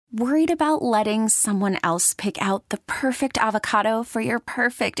Worried about letting someone else pick out the perfect avocado for your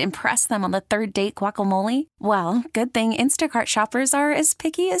perfect impress them on the third date guacamole? Well, good thing Instacart shoppers are as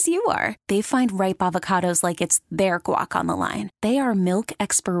picky as you are. They find ripe avocados like it's their guac on the line. They are milk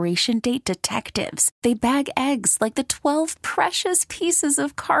expiration date detectives. They bag eggs like the 12 precious pieces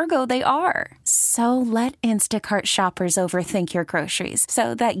of cargo they are. So let Instacart shoppers overthink your groceries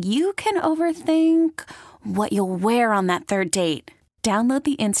so that you can overthink what you'll wear on that third date. Download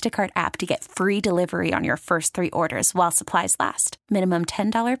the Instacart app to get free delivery on your first 3 orders while supplies last. Minimum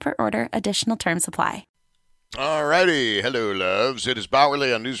 $10 per order. Additional terms apply. All righty. Hello, loves. It is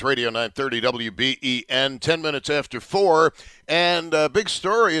Bowerly on News Radio 930 WBEN, 10 minutes after 4. And a big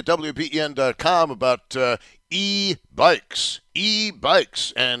story at WBEN.com about e-bikes.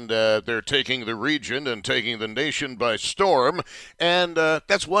 E-bikes. And they're taking the region and taking the nation by storm. And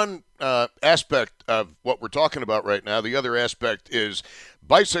that's one aspect of what we're talking about right now. The other aspect is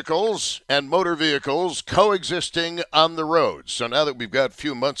bicycles and motor vehicles coexisting on the roads. So now that we've got a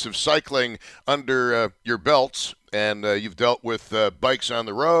few months of cycling under your belts and you've dealt with bikes on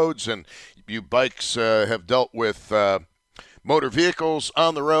the roads and you bikes have dealt with motor vehicles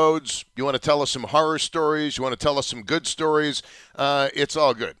on the roads, you want to tell us some horror stories, you want to tell us some good stories, it's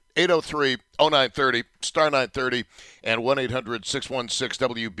all good. 803-0930, star 930, and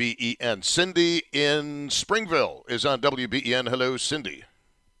 1-800-616-WBEN. Cindy in Springville is on WBEN. Hello, Cindy.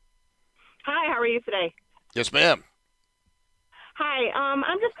 Hi, how are you today? Yes, ma'am. Hi,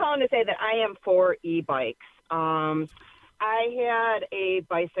 I'm just calling to say that I am for e-bikes. I had a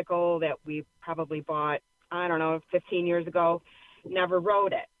bicycle that we probably bought, 15 years ago, never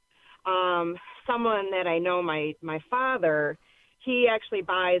rode it. Someone that I know, my father, he actually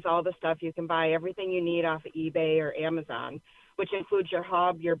buys all the stuff. You can buy everything you need off of eBay or Amazon, which includes your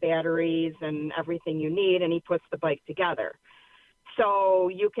hub, your batteries, and everything you need, and he puts the bike together. So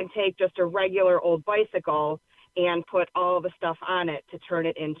you can take just a regular old bicycle and put all the stuff on it to turn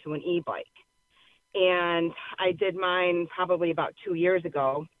it into an e-bike. And I did mine probably about 2 years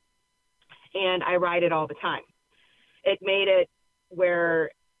ago, and I ride it all the time. It made it where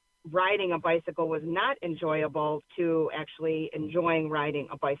riding a bicycle was not enjoyable to actually enjoying riding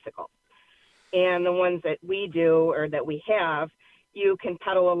a bicycle. And the ones that we do or that we have, you can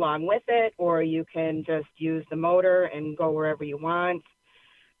pedal along with it, or you can just use the motor and go wherever you want.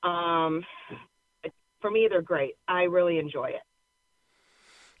 For me, they're great. I really enjoy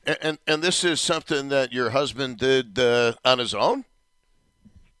it. And this is something that your husband did on his own?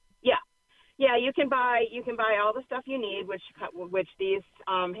 Yeah, you can buy all the stuff you need, which these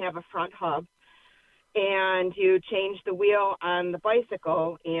have a front hub, and you change the wheel on the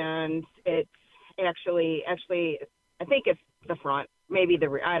bicycle, and it's actually I think it's the front, maybe the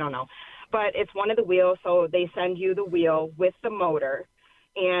rear, I don't know, but it's one of the wheels. So they send you the wheel with the motor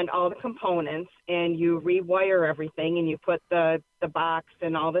and all the components, and you rewire everything, and you put the box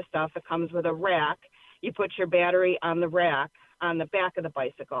and all the stuff. It comes with a rack. You put your battery on the rack on the back of the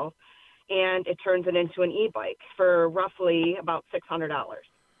bicycle, and it turns it into an e-bike for roughly about $600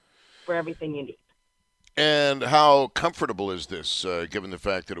 for everything you need. And how comfortable is this, given the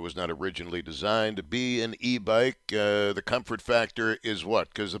fact that it was not originally designed to be an e-bike? The comfort factor is what?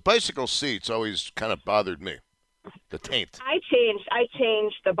 Because the bicycle seats always kind of bothered me, the taint. I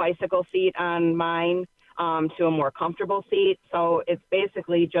changed the bicycle seat on mine to a more comfortable seat. So it's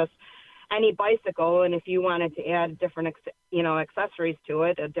basically just any bicycle, and if you wanted to add different, accessories to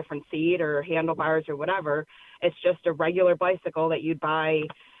it, a different seat or handlebars or whatever, it's just a regular bicycle that you'd buy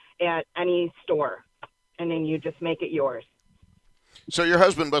at any store, and then you just make it yours. So your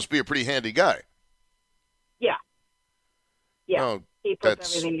husband must be a pretty handy guy. Yeah. Oh, he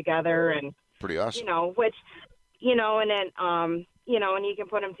puts everything together, and pretty awesome. And then and you can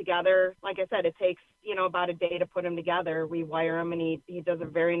put them together. Like I said, it takes about a day to put them together. We wire them, and he does a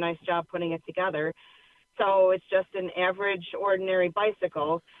very nice job putting it together. So it's just an average, ordinary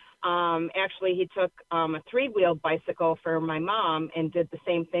bicycle. Actually, he took a 3-wheeled bicycle for my mom and did the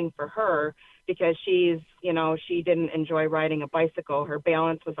same thing for her because she didn't enjoy riding a bicycle. Her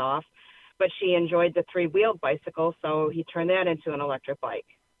balance was off, but she enjoyed the 3-wheeled bicycle, so he turned that into an electric bike.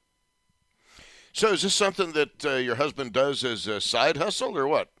 So is this something that your husband does as a side hustle or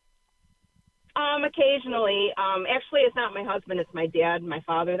what? Occasionally. Actually, it's not my husband. It's my dad, my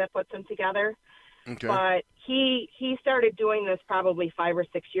father, that puts them together. Okay. But he started doing this probably 5 or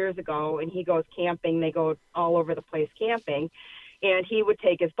 6 years ago, and he goes camping. They go all over the place camping, and he would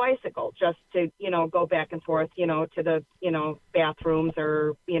take his bicycle just to, go back and forth, to the, bathrooms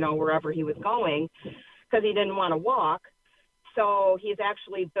or, wherever he was going because he didn't want to walk. So he's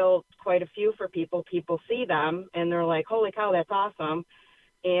actually built quite a few for people. People see them, and they're like, holy cow, that's awesome.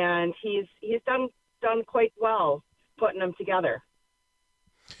 and he's done quite well putting them together.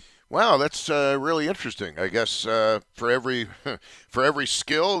 Wow, that's really interesting. I guess for every for every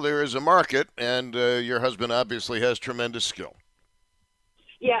skill there is a market, and your husband obviously has tremendous skill.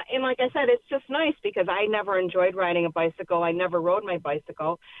 Yeah, and like I said, it's just nice because I never enjoyed riding a bicycle. I never rode my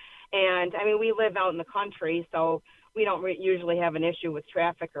bicycle. And, I mean, we live out in the country, so we don't usually have an issue with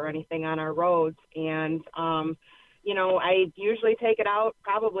traffic or anything on our roads. And, I usually take it out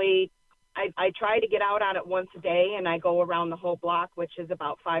probably I try to get out on it once a day, and I go around the whole block, which is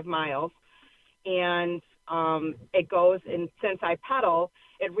about 5 miles. And it goes, and since I pedal,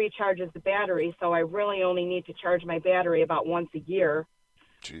 it recharges the battery, so I really only need to charge my battery about once a year.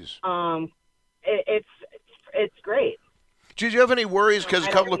 Jeez. It's great. Did you have any worries? Because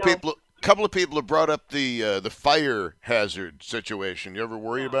a couple of people have brought up the fire hazard situation. You ever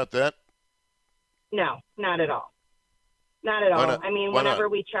worried about that? No, not at all. Not at all. Not? I mean, Why whenever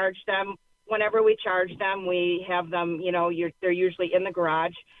not? we charge them, we have them. They're usually in the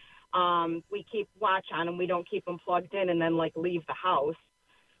garage. We keep watch on them. We don't keep them plugged in and then leave the house.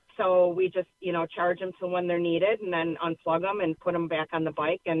 So we just charge them to when they're needed, and then unplug them and put them back on the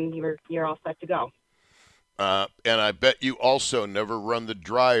bike, and you're all set to go. And I bet you also never run the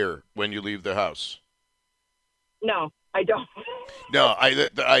dryer when you leave the house. No, I don't. No,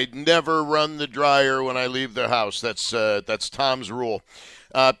 I never run the dryer when I leave the house. That's Tom's rule.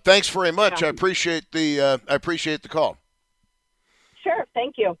 Thanks very much. Yeah. I appreciate the call. Sure,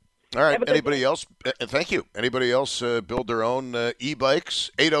 thank you. All right. Anybody else? Thank you. Anybody else build their own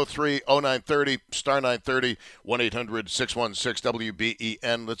e-bikes? 803-0930, star 930,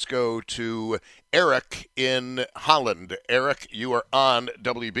 1-800-616-WBEN. Let's go to Eric in Holland. Eric, you are on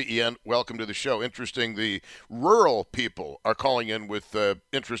WBEN. Welcome to the show. Interesting. The rural people are calling in with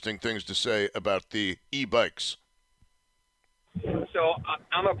interesting things to say about the e-bikes. So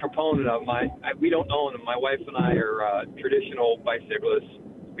I'm a proponent of we don't own them. My wife and I are traditional bicyclists.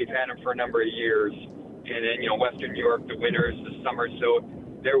 We've had them for a number of years. And in, Western New York, the winters, the summers. So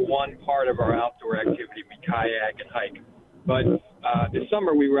they're one part of our outdoor activity. We kayak and hike. But this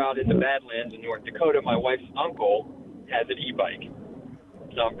summer we were out in the Badlands in North Dakota. My wife's uncle has an e-bike,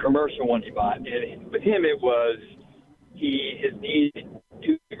 some commercial one he bought. And with him, his knee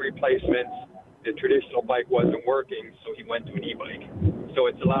two replacements. The traditional bike wasn't working, so he went to an e-bike. So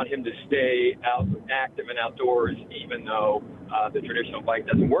it's allowed him to stay out active and outdoors, even though the traditional bike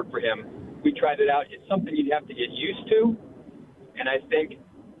doesn't work for him. We tried it out. It's something you'd have to get used to, and I think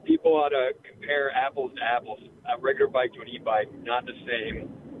people ought to compare apples to apples. A regular bike to an e-bike, not the same.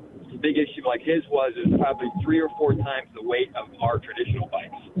 The big issue like his is probably 3 or 4 times the weight of our traditional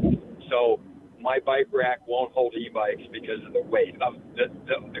bikes. So my bike rack won't hold e-bikes because of the weight of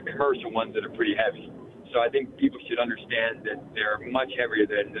the commercial ones that are pretty heavy. So I think people should understand that they're much heavier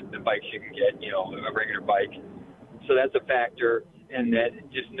than the bikes you can get, a regular bike. So that's a factor, and that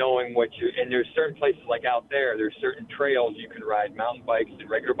just knowing and there's certain places like out there's certain trails you can ride mountain bikes and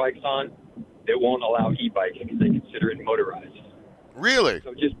regular bikes on that won't allow e-bikes because they consider it motorized. Really?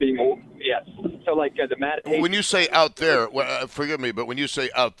 So just yes. So the Matahate. When you say out there, forgive me, but when you say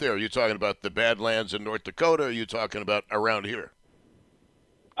out there, are you talking about the Badlands in North Dakota, or are you talking about around here?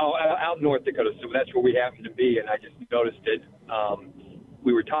 Oh, out in North Dakota. So that's where we happen to be, and I just noticed it.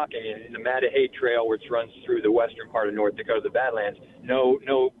 We were talking in the Matahate Trail, which runs through the western part of North Dakota, the Badlands. No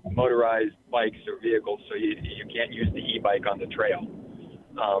motorized bikes or vehicles, so you can't use the e-bike on the trail.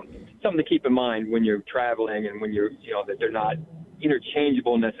 Something to keep in mind when you're traveling and when you're that they're not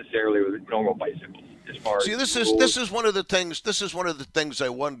interchangeable necessarily with normal bicycles. As far See, as this is one of the things I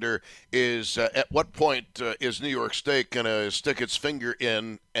wonder is at what point is New York State going to stick its finger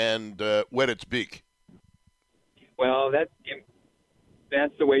in and wet its beak? Well, that's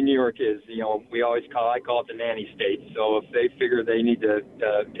the way New York is. I call it the nanny state. So if they figure they need to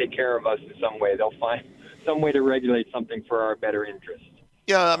take care of us in some way, they'll find some way to regulate something for our better interest.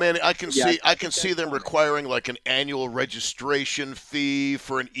 Yeah, I mean, I can see them requiring like an annual registration fee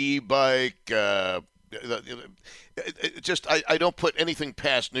for an e-bike. I don't put anything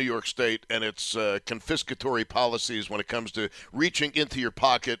past New York State and its confiscatory policies when it comes to reaching into your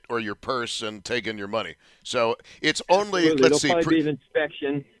pocket or your purse and taking your money. So it's only There'll probably be an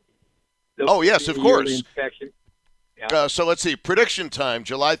inspection. Oh yes, of course. Inspection. So let's see. Prediction time,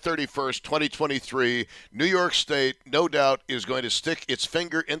 July 31st, 2023. New York State, no doubt, is going to stick its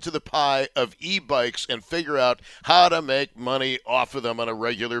finger into the pie of e-bikes and figure out how to make money off of them on a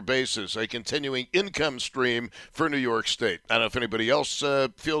regular basis. A continuing income stream for New York State. I don't know if anybody else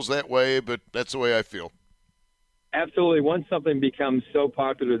feels that way, but that's the way I feel. Absolutely. Once something becomes so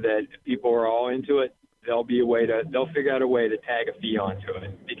popular that people are all into it, they'll figure out a way to tag a fee onto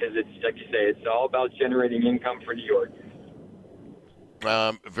it, because it's, like you say, it's all about generating income for New York.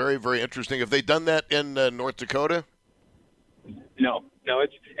 Very, very interesting. Have they done that in North Dakota? No,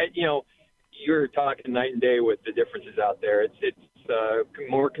 it's, you're talking night and day with the differences out there. It's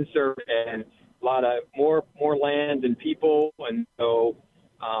more conservative and a lot of more land and people, and so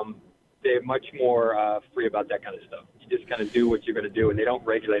they're much more free about that kind of stuff. You just kind of do what you're going to do, and they don't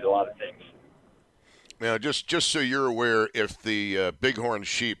regulate a lot of things. Now, just so you're aware, if the bighorn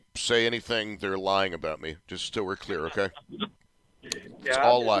sheep say anything, they're lying about me. Just so we're clear, okay? It's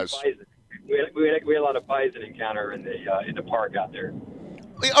all lies. We had a lot of bison encounter in the park out there.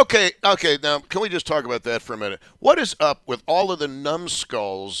 Okay. Now, can we just talk about that for a minute? What is up with all of the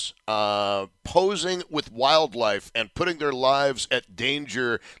numbskulls posing with wildlife and putting their lives at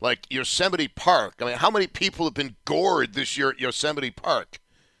danger, like Yosemite Park? I mean, how many people have been gored this year at Yosemite Park?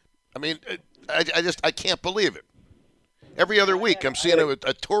 I mean, I can't believe it. Every other week, I'm seeing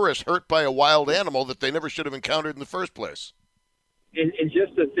a tourist hurt by a wild animal that they never should have encountered in the first place. And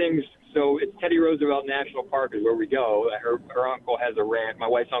just the things. So it's Teddy Roosevelt National Park is where we go. Her uncle has a ranch. My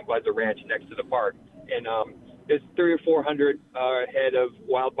wife's uncle has a ranch next to the park, and there's 300 or 400 head of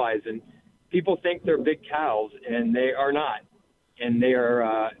wild bison. People think they're big cows, and they are not. And they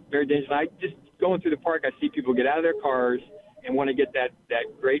are very dangerous. I just going through the park, I see people get out of their cars and want to get that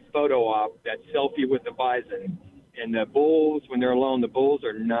great photo op, that selfie with the bison. And the bulls, when they're alone, the bulls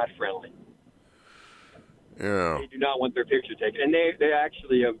are not friendly. Yeah. They do not want their picture taken, and they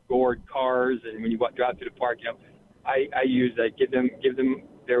actually have gored cars. And when you drive through the park, I use that, give them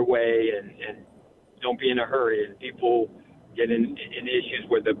their way, and don't be in a hurry. And people get in issues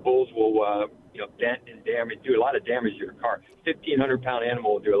where the bulls will bend and damage, do a lot of damage to your car. 1,500-pound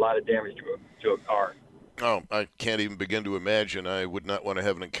animal will do a lot of damage to a car. Oh, I can't even begin to imagine. I would not want to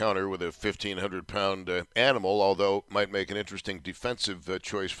have an encounter with a 1,500-pound animal, although it might make an interesting defensive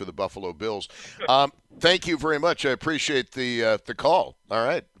choice for the Buffalo Bills. Thank you very much. I appreciate the call. All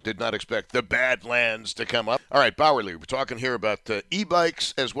right. Did not expect the Badlands to come up. All right, Bauerle, we're talking here about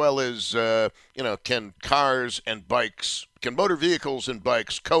e-bikes as well as, can cars and bikes, can motor vehicles and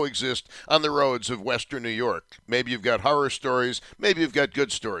bikes coexist on the roads of Western New York? Maybe you've got horror stories. Maybe you've got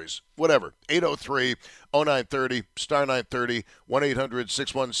good stories. Whatever. 803-0930, star 930,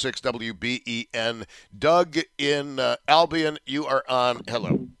 1-800-616-WBEN. Doug in Albion, you are on.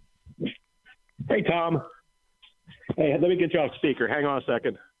 Hello. Hey, Tom. Hey, let me get you off speaker. Hang on a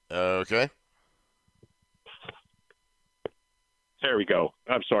second. Okay. There we go.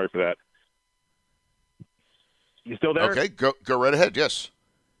 I'm sorry for that. You still there? Okay, go right ahead. Yes.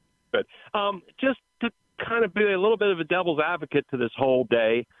 Good. Just to kind of be a little bit of a devil's advocate to this whole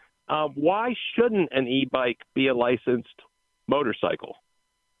day, why shouldn't an e-bike be a licensed motorcycle?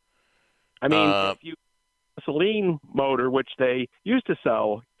 I mean, if you gasoline motor, which they used to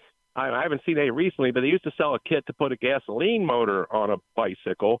sell, I haven't seen any recently, but they used to sell a kit to put a gasoline motor on a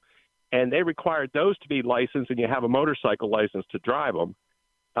bicycle, and they required those to be licensed, and you have a motorcycle license to drive them.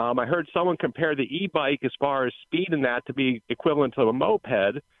 I heard someone compare the e-bike as far as speed in that to be equivalent to a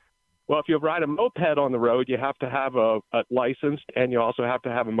moped. Well, if you ride a moped on the road, you have to have a licensed, and you also have to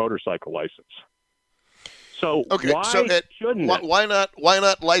have a motorcycle license. So why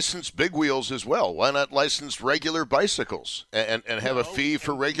not license big wheels as well? Why not license regular bicycles and have a fee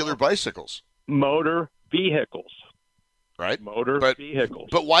for regular bicycles? Motor vehicles, right? Vehicles.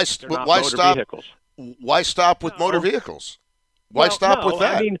 But why stop? Vehicles. Why stop with motor vehicles? Why stop with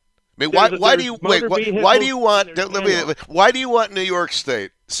that? I mean, why do you want New York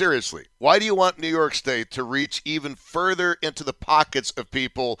State? Seriously, why do you want New York State to reach even further into the pockets of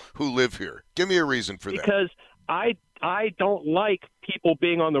people who live here? Give me a reason for that. Because I don't like people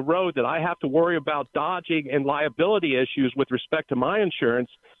being on the road that I have to worry about dodging and liability issues with respect to my insurance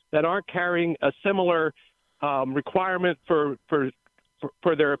that aren't carrying a similar requirement for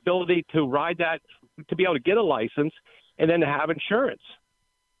their ability to ride that, to be able to get a license and then to have insurance.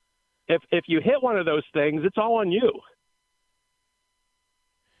 If you hit one of those things, it's all on you.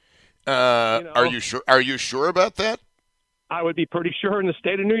 Are you sure? Are you sure about that? I would be pretty sure in the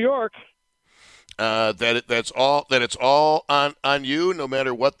state of New York. That it's all on you, no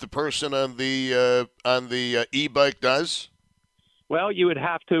matter what the person on the e-bike does. Well, you would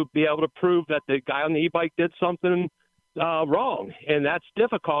have to be able to prove that the guy on the e-bike did something wrong, and that's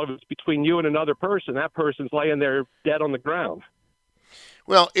difficult. If it's between you and another person. That person's laying there dead on the ground.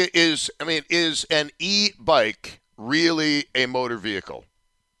 Well, is an e-bike really a motor vehicle?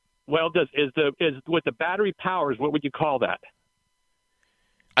 Well, is with the battery powers, what would you call that?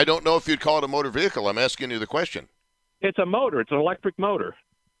 I don't know if you'd call it a motor vehicle. I'm asking you the question. It's a motor. It's an electric motor.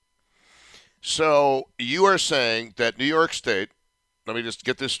 So you are saying that New York State, let me just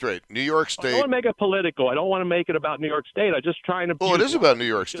get this straight. New York I don't State. want to make it political. I don't want to make it about New York State. I'm just trying to. Well, it is about New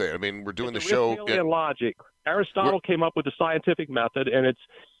York State. I mean, we're doing the show. And logic. Aristotle came up with the scientific method, and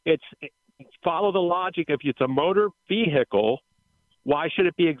it's follow the logic. If it's a motor vehicle, why should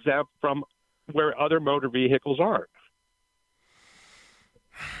it be exempt from where other motor vehicles aren't?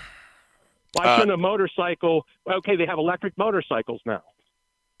 Why shouldn't a motorcycle? Okay, they have electric motorcycles now.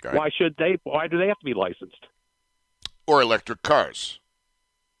 Okay. Why do they have to be licensed? Or electric cars.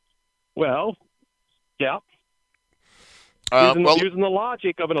 Well, yeah. Using the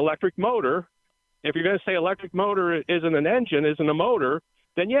logic of an electric motor, if you're going to say electric motor isn't an engine, isn't a motor,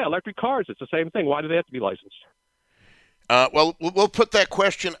 then yeah, electric cars, it's the same thing. Why do they have to be licensed? Well, we'll put that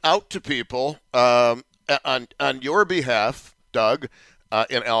question out to people on your behalf, Doug,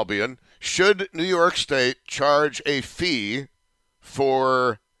 in Albion. Should New York State charge a fee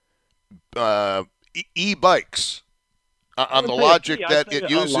for e-bikes on the logic that it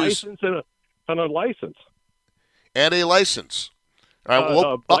uses a license and a license? And a license.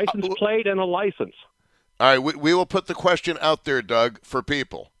 A license plate and a license. All right, we will put the question out there, Doug, for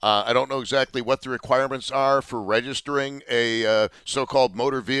people. I don't know exactly what the requirements are for registering a so-called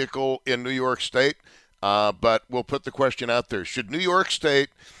motor vehicle in New York State, but we'll put the question out there. Should New York State,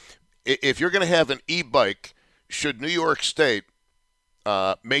 if you're going to have an e-bike, should New York State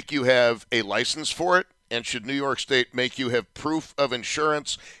make you have a license for it? And should New York State make you have proof of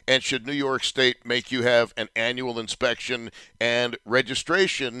insurance? And should New York State make you have an annual inspection and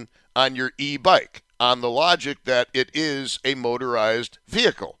registration on your e-bike on the logic that it is a motorized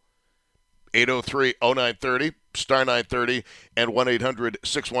vehicle? 803-0930, star 930, and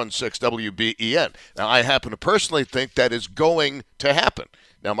 1-800-616-WBEN. Now, I happen to personally think that is going to happen.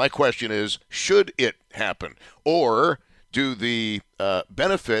 Now, my question is, should it happen? Or do the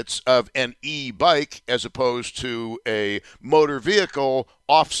benefits of an e-bike as opposed to a motor vehicle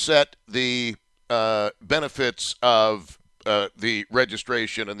offset the benefits of the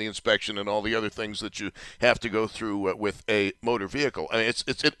registration and the inspection and all the other things that you have to go through with a motor vehicle? I mean, it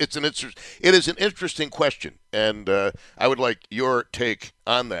is an interesting question, and I would like your take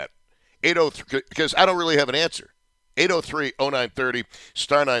on that. 803, because I don't really have an answer. 803-0930,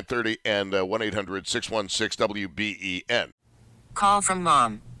 star 930, and 1-800-616-WBEN. Call from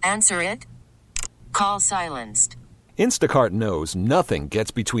mom. Answer it. Call silenced. Instacart knows nothing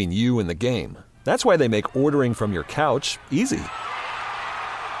gets between you and the game. That's why they make ordering from your couch easy.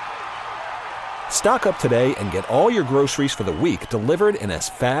 Stock up today and get all your groceries for the week delivered in as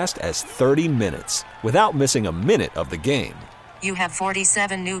fast as 30 minutes without missing a minute of the game. You have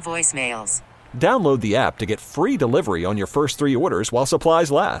 47 new voicemails. Download the app to get free delivery on your first 3 orders while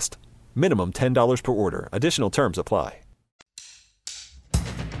supplies last. Minimum $10 per order. Additional terms apply.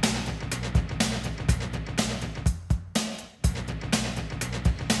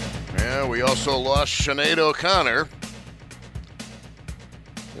 Yeah, we also lost Sinead O'Connor.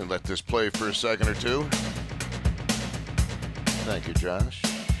 And let this play for a second or two. Thank you, Josh.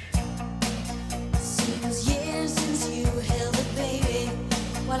 Seems years since you held a baby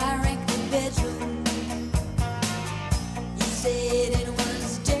while I wrecked the bedroom. You said it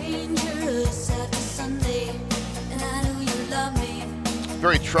was dangerous after Sunday, and I know you love me.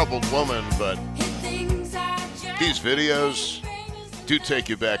 Very troubled woman, but these videos do take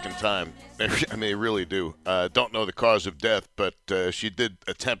you back in time. I mean, they really do. Don't know the cause of death, but she did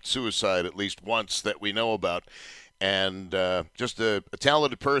attempt suicide at least once that we know about. And just a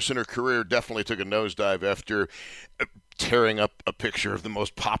talented person. Her career definitely took a nosedive after tearing up a picture of the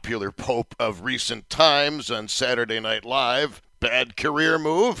most popular pope of recent times on Saturday Night Live. Bad career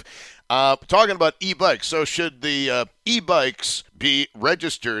move. Talking about e-bikes. So should the e-bikes be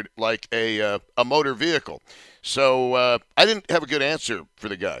registered like a motor vehicle? So I didn't have a good answer for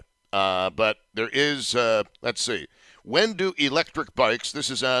the guy. But there is, let's see. When do electric bikes, this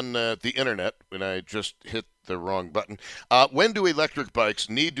is on the internet, and I just hit the wrong button. When do electric bikes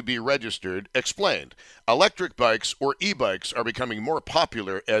need to be registered? Explained. Electric bikes, or e-bikes, are becoming more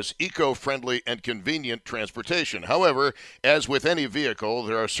popular as eco-friendly and convenient transportation. However, as with any vehicle,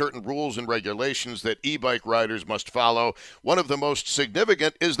 there are certain rules and regulations that e-bike riders must follow. One of the most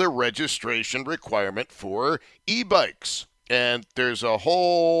significant is the registration requirement for e-bikes. And there's a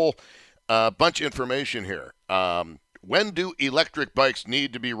whole bunch of information here. When do electric bikes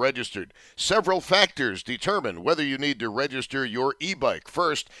need to be registered? Several factors determine whether you need to register your e-bike.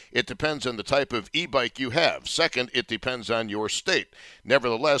 First, it depends on the type of e-bike you have. Second, it depends on your state.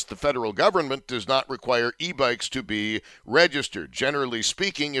 Nevertheless, the federal government does not require e-bikes to be registered. Generally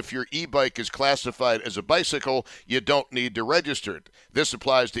speaking, if your e-bike is classified as a bicycle, you don't need to register it. This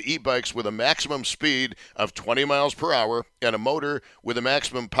applies to e-bikes with a maximum speed of 20 miles per hour and a motor with a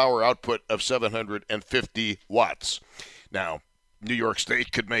maximum power output of 750 watts. Now, New York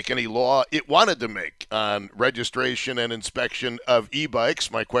State could make any law it wanted to make on registration and inspection of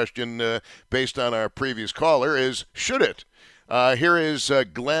e-bikes. My question, based on our previous caller, is should it? Here is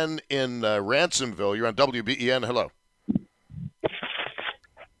Glenn in Ransomville. You're on WBEN. Hello.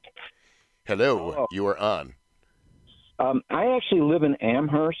 Hello. You are on. I actually live in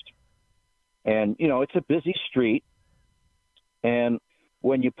Amherst, and, it's a busy street. And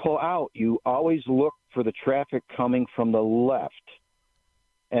when you pull out, you always look for the traffic coming from the left.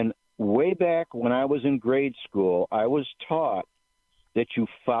 And way back when I was in grade school, I was taught that you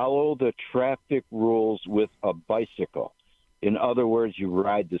follow the traffic rules with a bicycle. In other words, you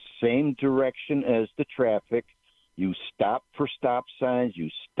ride the same direction as the traffic. You stop for stop signs. You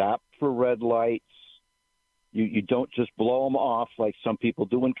stop for red lights. You don't just blow them off like some people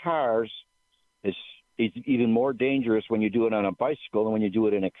do in cars. It's even more dangerous when you do it on a bicycle than when you do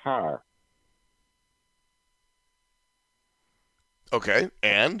it in a car. Okay,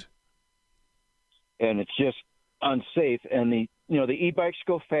 and it's just unsafe. And the e-bikes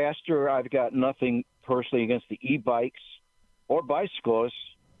go faster. I've got nothing personally against the e-bikes or bicyclists.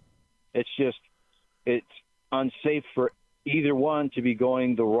 It's unsafe for either one to be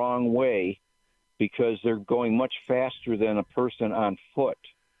going the wrong way because they're going much faster than a person on foot.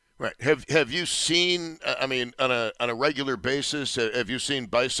 Right. Have you seen, on a regular basis, have you seen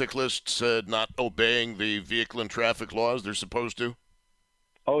bicyclists not obeying the vehicle and traffic laws they're supposed to?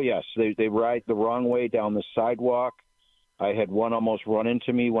 Oh, yes. They ride the wrong way down the sidewalk. I had one almost run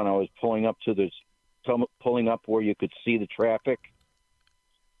into me when I was pulling up where you could see the traffic.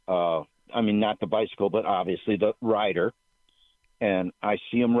 Not the bicycle, but obviously the rider. And I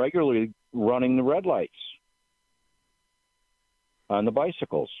see them regularly running the red lights on the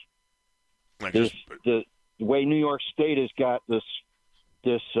bicycles. The way New York State has got this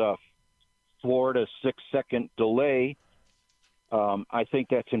 4 to 6 second delay, I think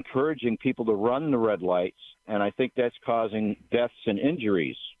that's encouraging people to run the red lights, and I think that's causing deaths and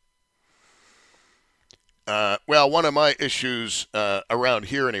injuries. One of my issues around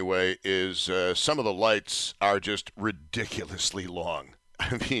here anyway is some of the lights are just ridiculously long.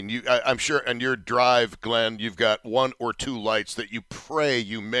 I'm sure in your drive, Glenn, you've got 1 or 2 lights that you pray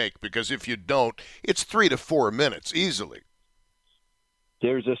you make, because if you don't, it's 3 to 4 minutes easily.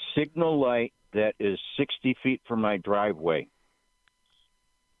 There's a signal light that is 60 feet from my driveway.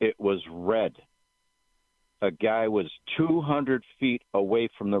 It was red. A guy was 200 feet away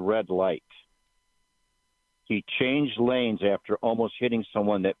from the red light. He changed lanes after almost hitting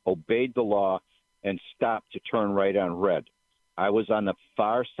someone that obeyed the law and stopped to turn right on red. I was on the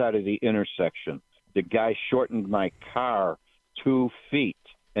far side of the intersection. The guy shortened my car 2 feet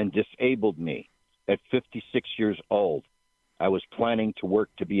and disabled me at 56 years old. I was planning to work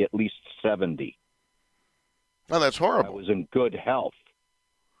to be at least 70. Oh, that's horrible. I was in good health.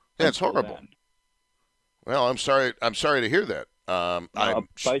 That's horrible. Then. Well, I'm sorry to hear that. A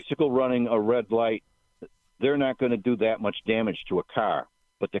bicycle running a red light, they're not going to do that much damage to a car,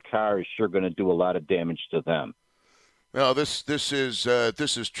 but the car is sure going to do a lot of damage to them. No, this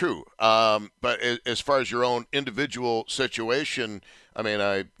is true. But as far as your own individual situation,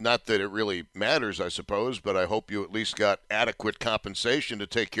 not that it really matters, I suppose, but I hope you at least got adequate compensation to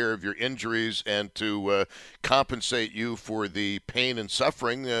take care of your injuries and to compensate you for the pain and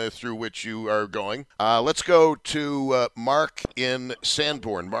suffering through which you are going. Let's go to Mark in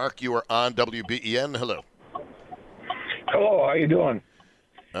Sanborn. Mark, you are on WBEN. Hello. Hello, how you doing?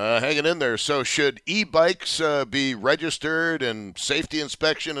 Hanging in there. So should e-bikes be registered and safety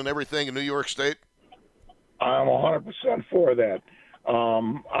inspection and everything in New York State? I'm 100% for that.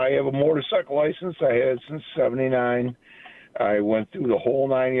 I have a motorcycle license. I had it since 79. I went through the whole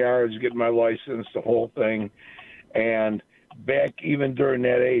 9 yards, getting my license, the whole thing. And back even during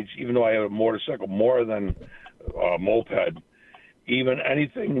that age, even though I had a motorcycle more than a moped, even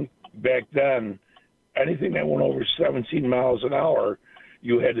anything back then, anything that went over 17 miles an hour,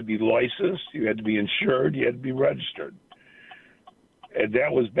 you had to be licensed, you had to be insured, you had to be registered. And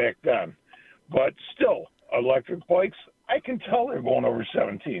that was back then. But still, electric bikes, I can tell they're going over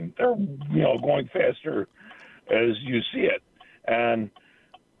 17. They're, going faster as you see it. And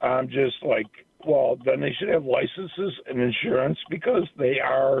I'm just like, Well, then they should have licenses and insurance because they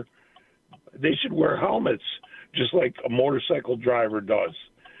should wear helmets just like a motorcycle driver does,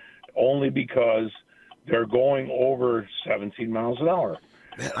 only because they're going over 17 miles an hour.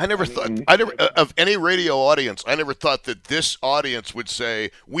 Man, I never of any radio audience, I never thought that this audience would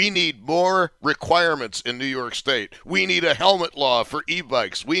say, we need more requirements in New York State. We need a helmet law for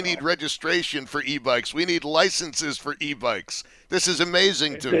e-bikes. We need registration for e-bikes. We need licenses for e-bikes. This is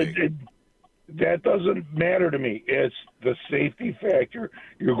amazing to me. That doesn't matter to me. It's the safety factor.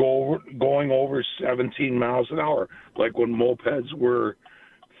 You're going over 17 miles an hour. Like when mopeds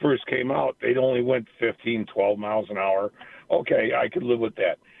first came out, they only went 15, 12 miles an hour. Okay, I could live with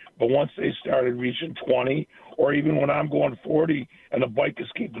that. But once they started reaching 20, or even when I'm going 40 and the bike is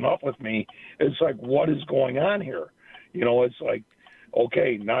keeping up with me, it's like, what is going on here? You know, it's like,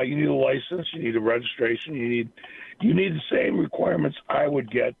 okay, now you need a license, you need a registration, you need the same requirements I would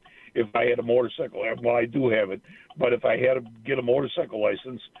get if I had a motorcycle. Well, I do have it, but if I had to get a motorcycle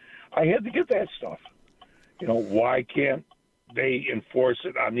license, I had to get that stuff. You know, why can't they enforce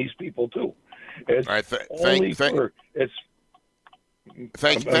it on these people too? It's all right,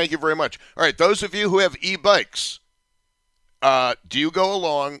 Thank you very much. All right, those of you who have e-bikes, do you go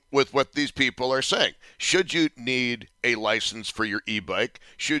along with what these people are saying? Should you need a license for your e-bike?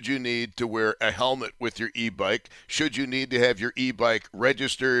 Should you need to wear a helmet with your e-bike? Should you need to have your e-bike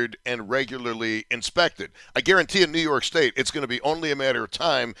registered and regularly inspected? I guarantee in New York State, it's going to be only a matter of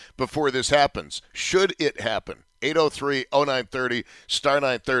time before this happens. Should it happen? 803-0930, star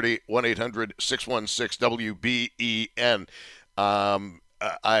 930, 1-800-616-WBEN.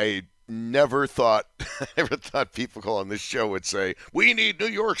 I never thought people on this show would say, we need New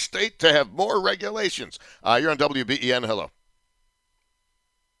York State to have more regulations. You're on WBEN. Hello.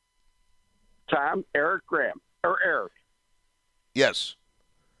 Tom, Eric Graham, or Eric. Yes.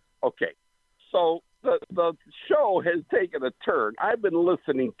 Okay. So the show has taken a turn. I've been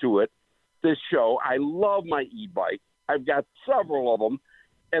listening to it, this show. I love my e-bike. I've got several of them,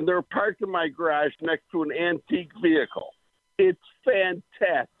 and they're parked in my garage next to an antique vehicle. It's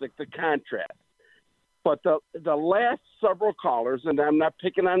fantastic, the contrast. But the last several callers, and I'm not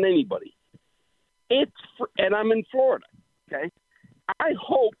picking on anybody, and I'm in Florida, okay? I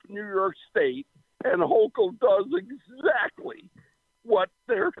hope New York State and Hochul does exactly what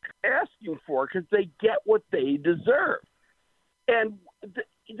they're asking for because they get what they deserve. And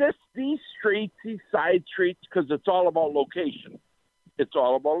these streets, these side streets, because it's all about location. It's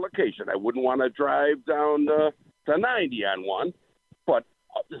all about location. I wouldn't want to drive down to 90 on one, but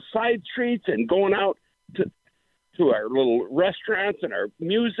the side streets and going out to our little restaurants and our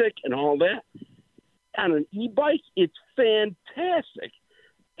music and all that on an e-bike, it's fantastic.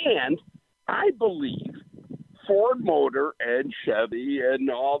 And I believe Ford Motor and Chevy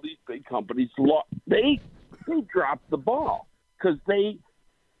and all these big companies, they dropped the ball because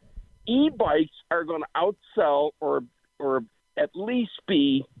e-bikes are going to outsell or at least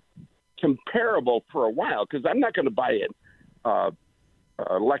be comparable for a while, because I'm not going to buy an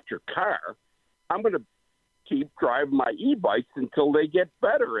electric car. I'm going to keep driving my e-bikes until they get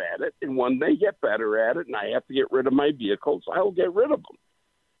better at it, and when they get better at it and I have to get rid of my vehicles, I'll get rid of them.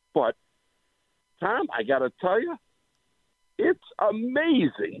 But, Tom, I got to tell you, it's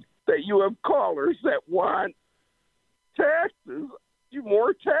amazing that you have callers that want taxes,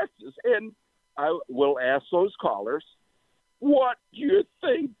 more taxes, and I will ask those callers, what do you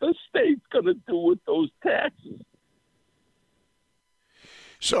think the state's going to do with those taxes?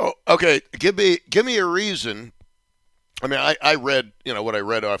 So, okay, give me a reason. I mean, I read, what I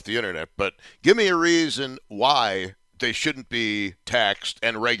read off the internet, but give me a reason why they shouldn't be taxed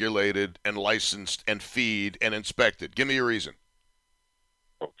and regulated and licensed and feed and inspected. Give me a reason.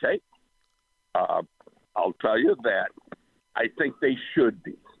 Okay. I'll tell you that I think they should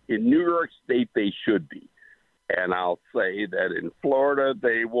be. In New York State, they should be. And I'll say that in Florida,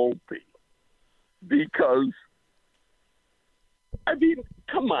 they won't be. Because, I mean,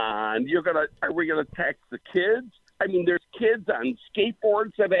 come on. Are we going to tax the kids? I mean, there's kids on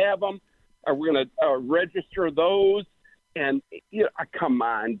skateboards that have them. Are we going to register those? And, come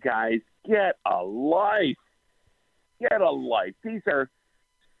on, guys. Get a life. Get a life.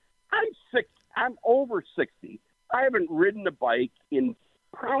 I'm over 60. I haven't ridden a bike in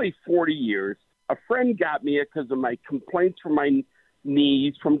probably 40 years. A friend got me it because of my complaints from my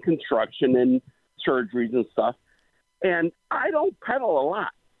knees from construction and surgeries and stuff. And I don't pedal a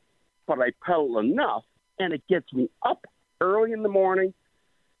lot, but I pedal enough, and it gets me up early in the morning.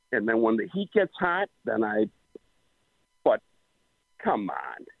 And then when the heat gets hot, but come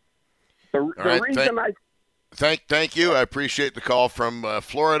on. The reason Thank you. I appreciate the call from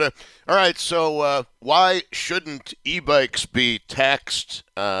Florida. All right, so why shouldn't e-bikes be taxed?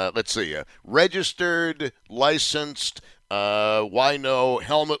 Registered, licensed. Why no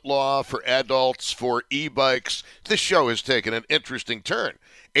helmet law for adults for e-bikes? This show has taken an interesting turn.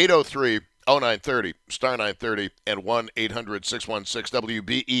 803-0930, star 930, and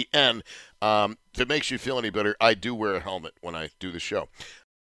 1-800-616-WBEN. If it makes you feel any better, I do wear a helmet when I do the show.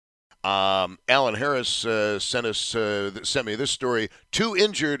 Alan Harris sent me this story. 2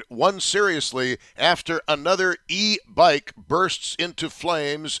 injured, 1 seriously after another e-bike bursts into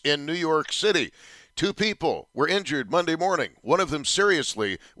flames in New York City. 2 people were injured Monday morning, one of them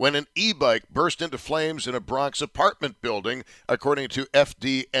seriously, when an e-bike burst into flames in a Bronx apartment building, according to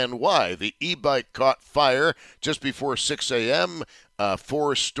FDNY. The e-bike caught fire just before 6 a.m., a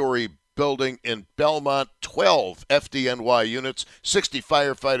 4-story building in Belmont. 12 FDNY units, 60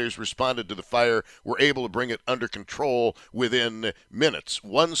 firefighters responded to the fire, were able to bring it under control within minutes.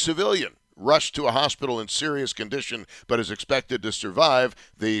 1 civilian rushed to a hospital in serious condition but is expected to survive.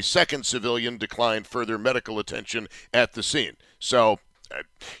 The 2nd civilian declined further medical attention at the scene. So,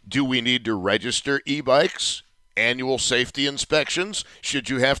 do we need to register e-bikes? Annual safety inspections? Should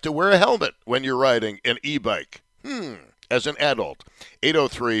you have to wear a helmet when you're riding an e-bike? As an adult.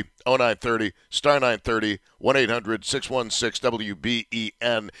 803-0930, star 930,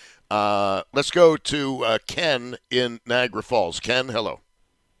 1-800-616-WBEN. Let's go to Ken in Niagara Falls. Ken, hello.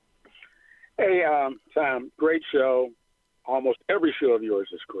 Hey, Tom, great show. Almost every show of yours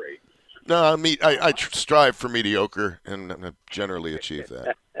is great. No, I strive for mediocre and generally achieve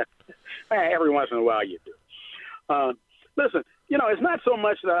that. Every once in a while you do. Listen, it's not so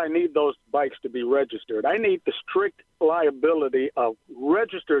much that I need those bikes to be registered. I need the strict liability of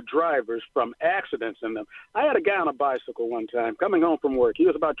registered drivers from accidents in them. I had a guy on a bicycle one time coming home from work. He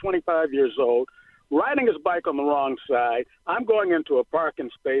was about 25 years old, riding his bike on the wrong side. I'm going into a parking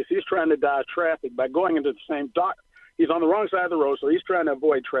space. He's trying to dodge traffic by going into the same dock. He's on the wrong side of the road, so he's trying to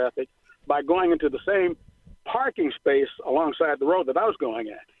avoid traffic by going into the same parking space alongside the road that I was going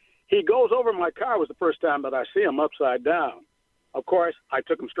at. He goes over my car. It was the first time that I see him upside down. Of course, I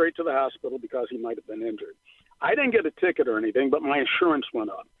took him straight to the hospital because he might have been injured. I didn't get a ticket or anything, but my insurance went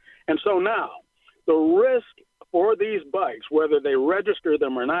up. And so now the risk for these bikes, whether they register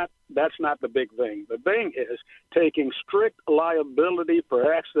them or not, that's not the big thing. The thing is taking strict liability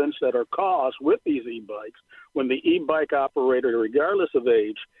for accidents that are caused with these e-bikes when the e-bike operator, regardless of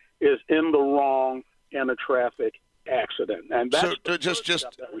age, is in the wrong in a traffic accident. And that's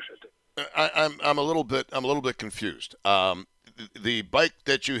I'm a little bit confused. The bike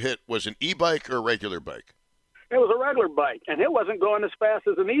that you hit was an e-bike or a regular bike? It was a regular bike, and it wasn't going as fast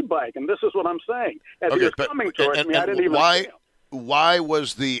as an e-bike, and this is what I'm saying. As he was coming towards me, I didn't even see him. Why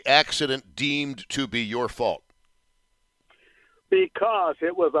was the accident deemed to be your fault? Because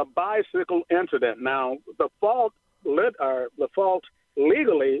it was a bicycle incident. Now, the fault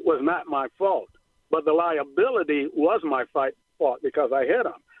legally was not my fault, but the liability was my fault because I hit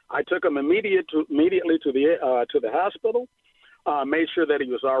him. I took him immediately to the hospital. Made sure that he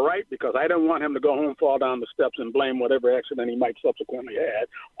was all right because I didn't want him to go home, fall down the steps, and blame whatever accident he might subsequently had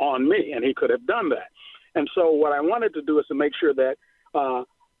on me, and he could have done that. And so what I wanted to do is to make sure that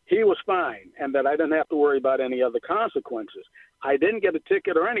he was fine and that I didn't have to worry about any other consequences. I didn't get a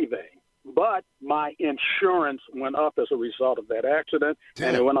ticket or anything, but my insurance went up as a result of that accident,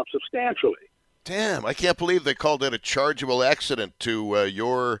 and it went up substantially. Damn, I can't believe they called that a chargeable accident to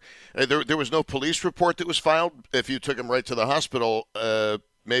your there was no police report that was filed? If you took him right to the hospital,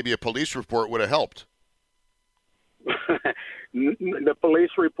 maybe a police report would have helped. The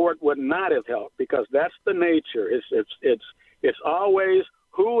police report would not have helped because that's the nature. It's always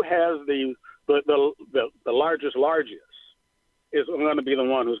who has the largest is going to be the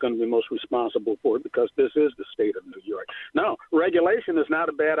one who's going to be most responsible for it because this is the state of New York. No, regulation is not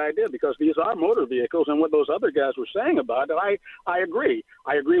a bad idea because these are motor vehicles, and what those other guys were saying about it, I agree.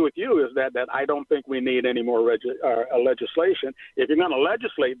 I agree with you is that I don't think we need any more legislation. If you're going to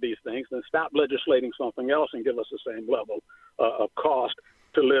legislate these things, then stop legislating something else and give us the same level of cost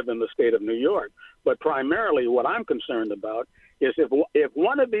to live in the state of New York. But primarily what I'm concerned about is if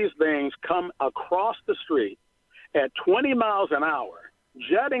one of these things come across the street at 20 miles an hour,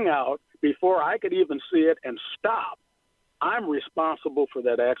 jetting out before I could even see it and stop, I'm responsible for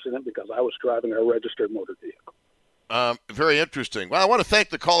that accident because I was driving a registered motor vehicle. Very interesting. Well, I want to thank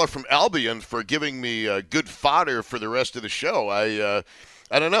the caller from Albion for giving me good fodder for the rest of the show.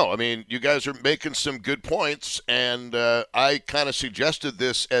 I don't know. I mean, you guys are making some good points, and I kind of suggested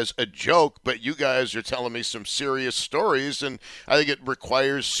this as a joke, but you guys are telling me some serious stories, and I think it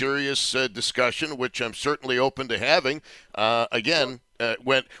requires serious discussion, which I'm certainly open to having.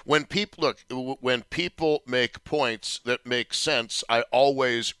 When people make points that make sense, I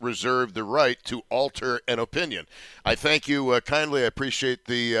always reserve the right to alter an opinion. I thank you kindly. I appreciate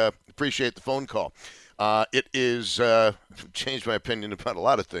the phone call. It is changed my opinion about a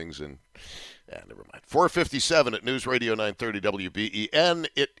lot of things, and never mind. 4:57 at News Radio 930 WBEN.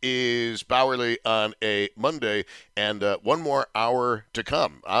 It is Bowerly on a Monday, and one more hour to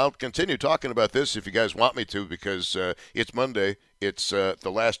come. I'll continue talking about this if you guys want me to, because it's Monday. It's the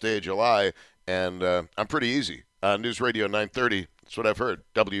last day of July, and I'm pretty easy on News Radio 930. That's what I've heard.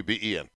 WBEN.